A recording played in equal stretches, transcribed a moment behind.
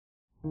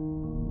Good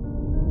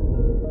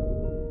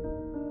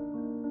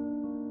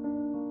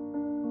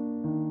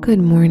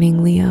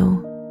morning,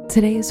 Leo.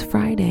 Today is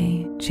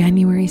Friday,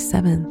 January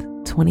 7th,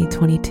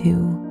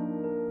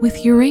 2022.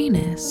 With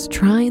Uranus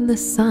trine the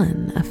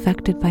Sun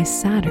affected by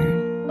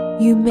Saturn,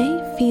 you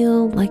may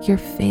feel like you're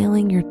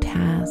failing your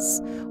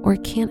tasks or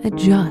can't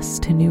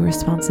adjust to new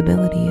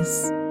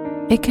responsibilities.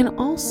 It can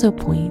also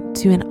point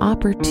to an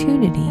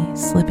opportunity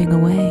slipping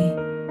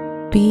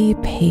away. Be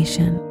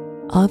patient.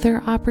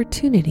 Other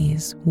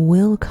opportunities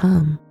will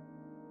come.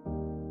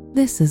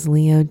 This is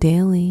Leo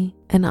Daily,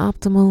 an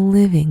Optimal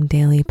Living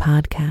Daily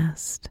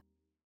podcast.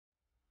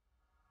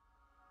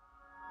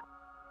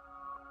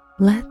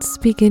 Let's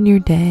begin your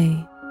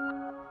day.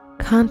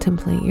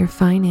 Contemplate your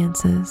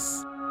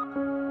finances.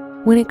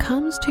 When it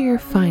comes to your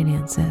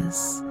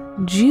finances,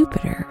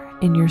 Jupiter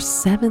in your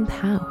 7th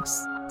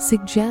house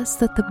suggests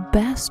that the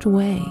best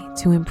way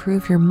to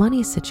improve your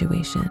money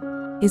situation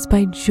is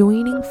by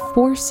joining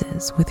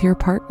forces with your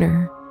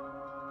partner.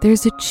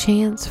 There's a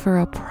chance for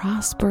a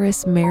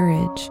prosperous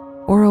marriage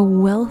or a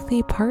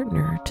wealthy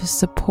partner to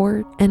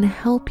support and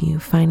help you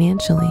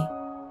financially.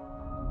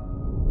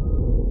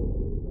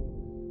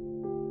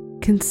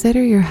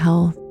 Consider your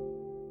health.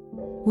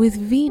 With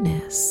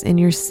Venus in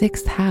your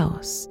 6th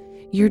house,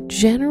 your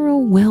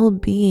general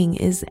well-being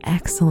is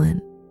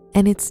excellent,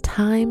 and it's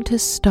time to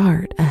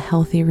start a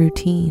healthy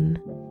routine.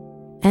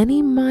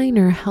 Any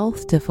minor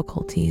health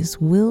difficulties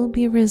will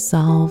be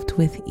resolved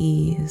with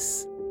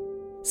ease.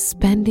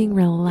 Spending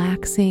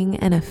relaxing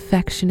and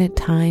affectionate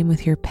time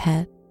with your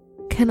pet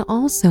can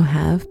also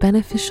have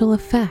beneficial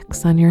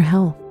effects on your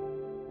health.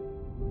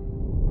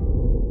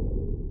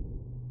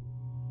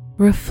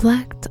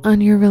 Reflect on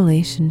your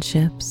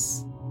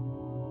relationships.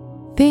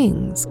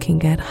 Things can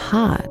get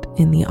hot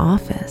in the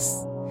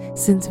office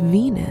since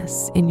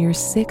Venus in your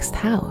 6th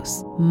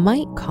house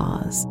might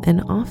cause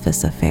an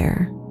office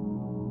affair.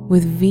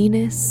 With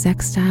Venus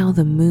sextile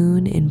the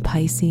moon in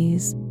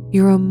Pisces,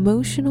 your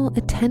emotional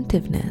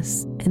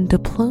attentiveness and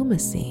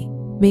diplomacy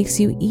makes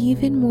you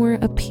even more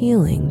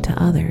appealing to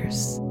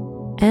others,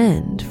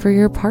 and for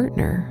your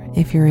partner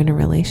if you're in a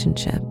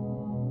relationship.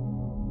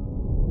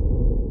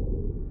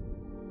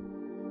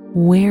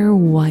 Wear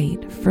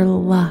white for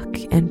luck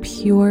and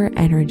pure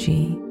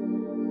energy.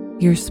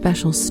 Your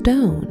special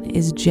stone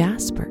is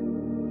jasper,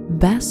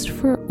 best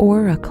for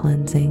aura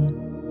cleansing.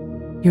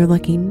 Your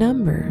lucky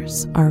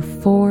numbers are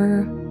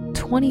 4,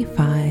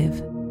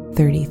 25,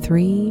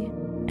 33,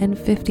 and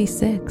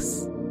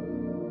 56.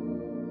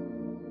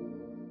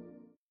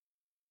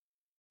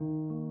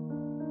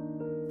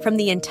 From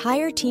the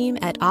entire team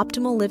at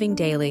Optimal Living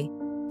Daily,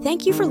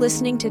 thank you for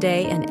listening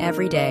today and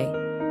every day.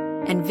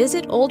 And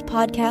visit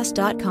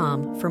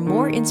oldpodcast.com for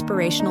more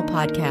inspirational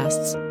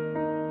podcasts.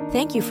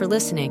 Thank you for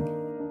listening.